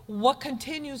place. What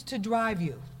continues to drive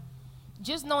you?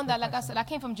 Just knowing that, like I said, I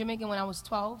came from Jamaica when I was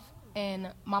 12,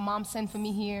 and my mom sent for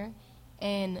me here,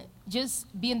 and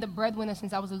just being the breadwinner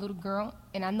since I was a little girl,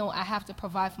 and I know I have to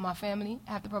provide for my family.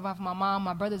 I have to provide for my mom,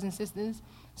 my brothers and sisters.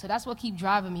 So that's what keeps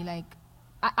driving me. Like,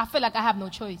 I feel like I have no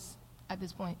choice at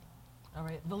this point. All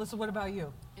right. Valissa, what about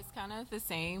you? It's kind of the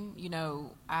same. You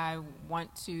know, I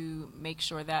want to make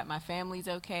sure that my family's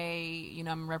okay. You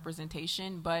know, I'm a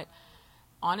representation. But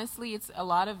Honestly, it's a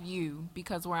lot of you,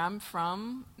 because where I'm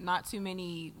from, not too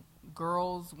many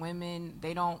girls, women,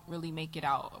 they don't really make it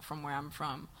out from where I'm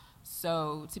from.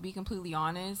 So to be completely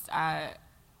honest,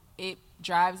 it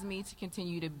drives me to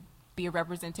continue to be a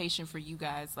representation for you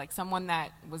guys, like someone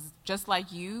that was just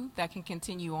like you that can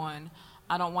continue on.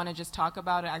 I don't want to just talk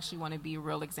about it. I actually want to be a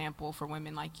real example for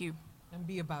women like you. And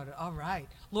be about it. All right.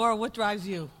 Laura, what drives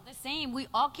you? The same. We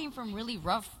all came from really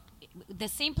rough, the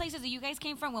same places that you guys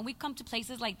came from. When we come to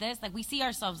places like this, like, we see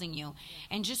ourselves in you.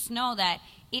 And just know that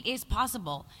it is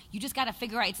possible. You just got to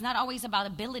figure out, it's not always about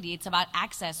ability, it's about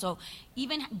access. So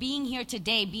even being here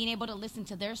today, being able to listen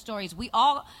to their stories, we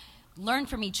all learn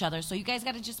from each other. So you guys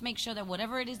got to just make sure that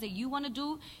whatever it is that you want to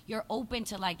do, you're open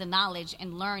to like the knowledge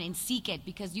and learn and seek it,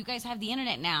 because you guys have the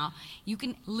internet now. You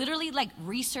can literally like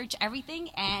research everything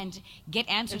and get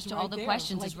answers to all the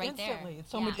questions. Like it's right instantly.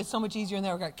 there. It's so much easier in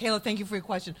that regard. Kayla, thank you for your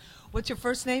question. What's your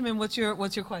first name and what's your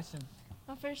question?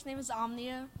 My first name is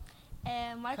Omnia,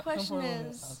 and my Come question forward a little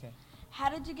bit. is, Okay. how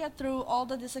did you get through all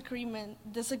the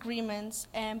disagreements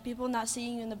and people not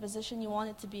seeing you in the position you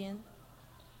wanted to be in,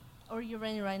 or you're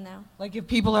in right now? Like if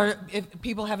people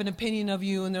have an opinion of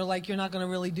you and they're like, you're not going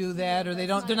to really do that, or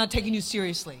they're not taking you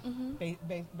seriously,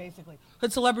 basically.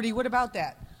 Hood Celebrity, what about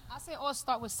that? I say all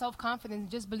start with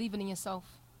self-confidence, just believing in yourself.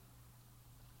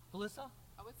 Melissa?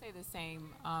 I would say the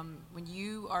same. When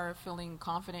you are feeling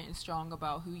confident and strong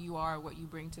about who you are, what you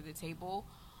bring to the table,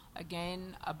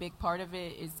 again, a big part of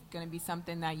it is going to be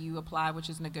something that you apply, which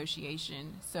is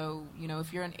negotiation. So,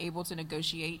 if you're unable to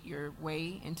negotiate your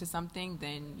way into something,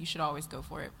 then you should always go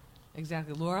for it.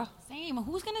 Exactly. Laura? Same.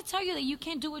 Who's going to tell you that you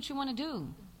can't do what you want to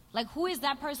do? Like, who is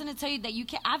that person to tell you that you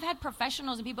can't? I've had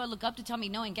professionals and people I look up to tell me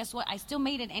no, and guess what? I still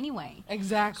made it anyway.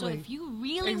 Exactly. So if you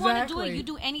really want to do it, you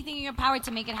do anything in your power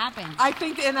to make it happen. I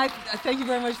think, and I thank you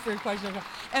very much for your question.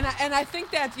 And I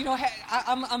think that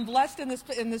I'm blessed in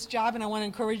this job, and I want to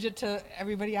encourage it to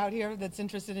everybody out here that's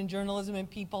interested in journalism and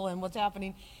people and what's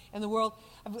happening in the world.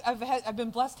 I've been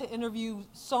blessed to interview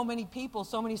so many people,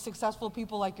 so many successful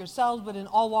people like yourselves, but in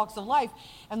all walks of life.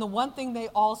 And the one thing they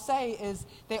all say is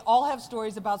they all have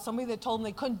stories about somebody that told them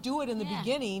they couldn't do it in the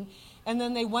beginning, and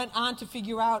then they went on to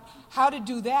figure out how to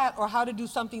do that or how to do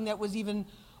something that was even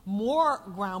more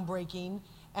groundbreaking.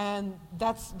 And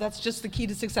that's just the key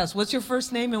to success. What's your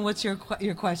first name and what's your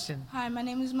question? Hi, my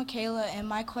name is Michaela, and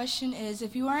my question is,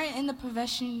 if you weren't in the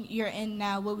profession you're in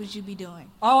now, what would you be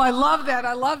doing? Oh, I love that.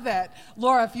 I love that.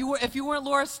 Laura, if you weren't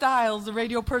Laura Stiles, the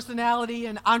radio personality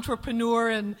and entrepreneur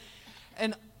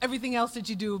and everything else that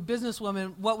you do,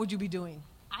 businesswoman, what would you be doing?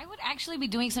 I would actually be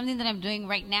doing something that I'm doing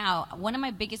right now. One of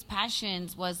my biggest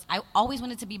passions was I always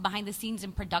wanted to be behind the scenes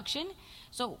in production.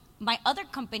 So my other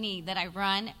company that I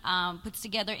run puts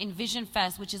together Envision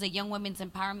Fest, which is a young women's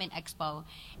empowerment expo.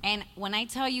 And when I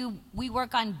tell you, we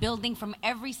work on building from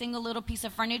every single little piece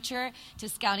of furniture to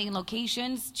scouting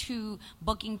locations to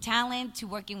booking talent to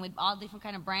working with all different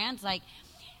kind of brands. Like,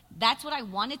 that's what I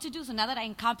wanted to do. So now that I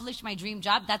accomplished my dream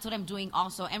job, that's what I'm doing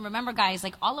also. And remember, guys,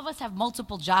 like, all of us have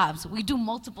multiple jobs. We do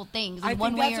multiple things in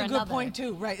one way or another. I think that's a good point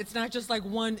too, right? It's not just like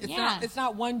one. It's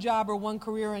not one job or one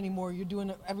career anymore. You're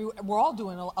doing we're all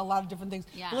doing a lot of different things.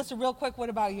 Yeah. Melissa, real quick, what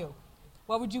about you?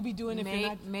 What would you be doing if you're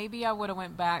not? Maybe I would have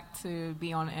went back to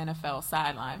be on the NFL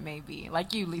sideline. Maybe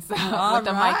like you, Lisa, with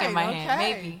the mic in my hand.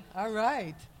 Maybe. All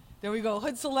right. There we go.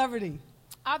 Hood Celebrity.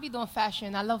 I'll be doing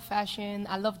fashion. I love fashion.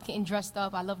 I love getting dressed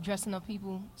up. I love dressing up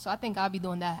people. So I think I'll be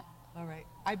doing that. All right.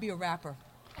 I'd be a rapper.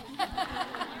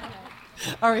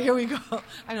 All right, here we go.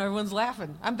 I know everyone's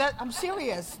laughing. I'm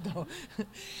serious, though.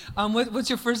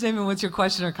 What's your first name and what's your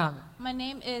question or comment? My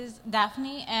name is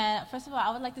Daphne, and first of all,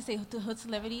 I would like to say to Hood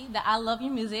Celebrity that I love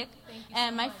your music. Thank you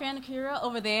and so my much. Friend Kira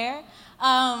over there,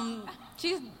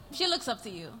 she looks up to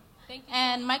you. Thank you.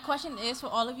 And my question is for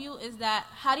all of you is that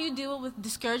how do you deal with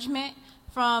discouragement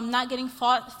from not getting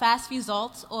fast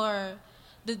results or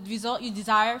the result you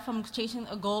desire from chasing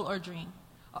a goal or dream?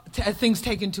 Things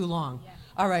taking too long. Yeah.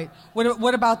 All right.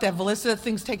 What about that, Melissa?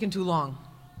 Things taking too long.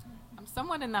 I'm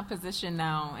somewhat in that position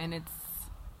now, and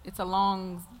it's a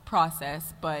long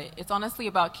process, but it's honestly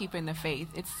about keeping the faith.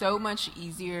 It's so much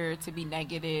easier to be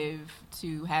negative,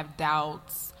 to have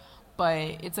doubts,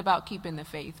 but it's about keeping the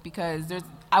faith because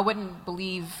I wouldn't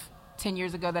believe 10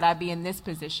 years ago that I'd be in this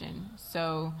position.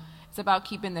 So it's about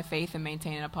keeping the faith and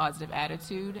maintaining a positive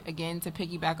attitude. Again, to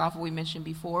piggyback off what we mentioned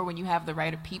before, when you have the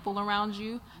right people around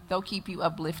you, they'll keep you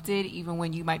uplifted even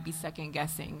when you might be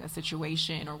second-guessing a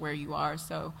situation or where you are.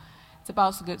 So it's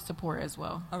about good support as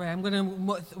well. All right,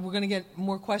 we're gonna get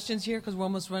more questions here because we're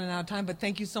almost running out of time. But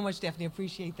thank you so much, Daphne.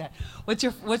 Appreciate that. What's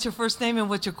your first name and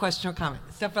what's your question or comment?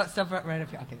 Step right up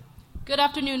here. Okay. Good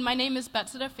afternoon. My name is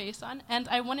Betsida Faison, and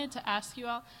I wanted to ask you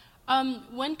all,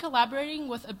 when collaborating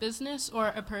with a business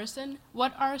or a person,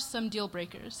 what are some deal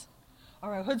breakers? All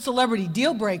right, Hood Celebrity,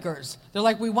 deal breakers. They're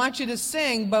like, we want you to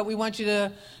sing, but we want you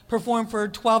to perform for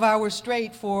 12 hours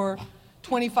straight for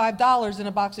 $25 in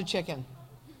a box of chicken.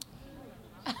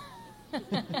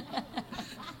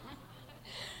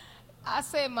 I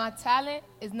say my talent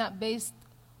is not based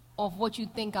off what you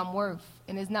think I'm worth,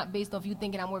 and it's not based off you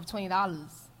thinking I'm worth $20,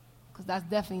 because that's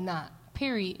definitely not,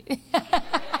 period.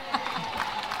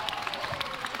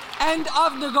 End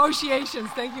of negotiations.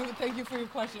 Thank you for your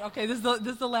question. Okay, this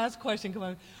is the last question. Come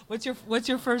on, what's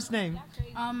your first name?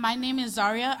 My name is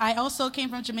Zaria. I also came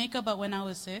from Jamaica, but when I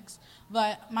was 6.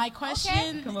 But my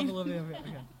question. Come up a little bit over here.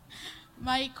 Okay.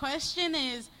 My question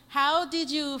is, how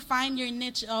did you find your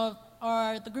niche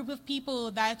or the group of people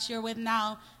that you're with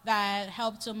now that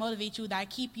help to motivate you, that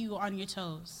keep you on your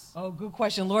toes? Oh, good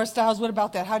question. Laura Stiles, what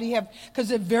about that? How do you have,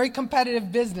 because it's a very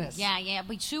competitive business. Yeah,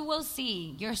 but you will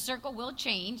see. Your circle will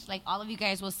change, like all of you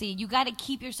guys will see. You got to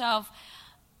keep yourself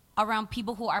around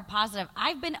people who are positive.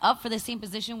 I've been up for the same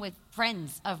position with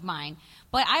friends of mine,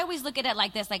 but I always look at it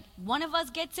like this, like one of us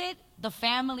gets it, the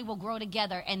family will grow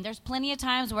together. And there's plenty of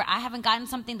times where I haven't gotten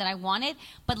something that I wanted,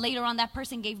 but later on that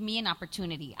person gave me an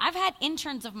opportunity. I've had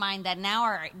interns of mine that now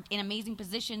are in amazing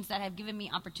positions that have given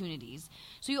me opportunities.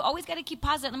 So you always got to keep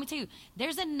positive. Let me tell you,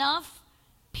 there's enough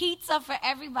pizza for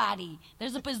everybody.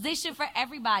 There's a position for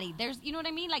everybody. You know what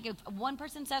I mean? Like if one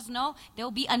person says no, there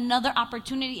will be another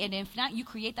opportunity. And if not, you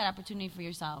create that opportunity for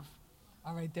yourself.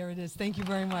 All right, there it is. Thank you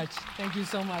very much. Thank you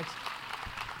so much.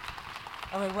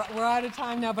 All right, we're out of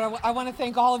time now, but I want to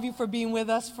thank all of you for being with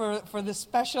us for this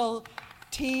special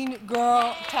Teen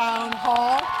Girl Town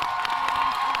Hall.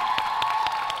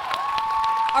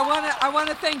 I want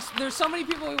to thank, there's so many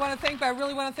people we want to thank, but I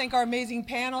really want to thank our amazing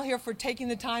panel here for taking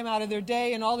the time out of their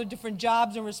day and all their different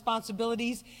jobs and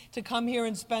responsibilities to come here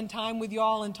and spend time with you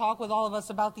all and talk with all of us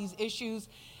about these issues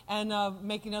and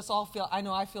making us all feel, I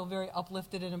know I feel very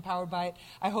uplifted and empowered by it.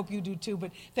 I hope you do too,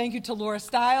 but thank you to Laura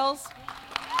Stiles.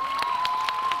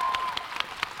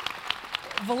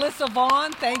 Valissa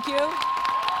Vaughn, thank you.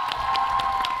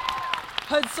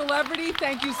 Hood Celebrity,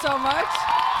 thank you so much.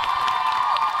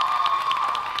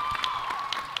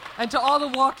 And to all the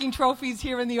walking trophies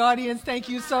here in the audience, thank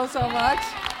you so much.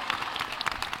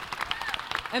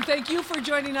 And thank you for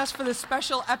joining us for this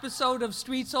special episode of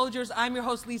Street Soldiers. I'm your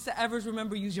host, Lisa Evers.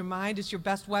 Remember, use your mind. It's your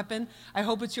best weapon. I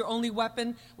hope it's your only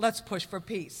weapon. Let's push for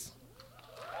peace.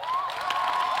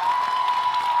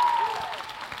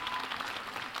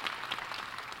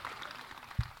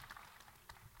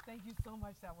 Thank you so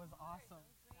much. That was awesome.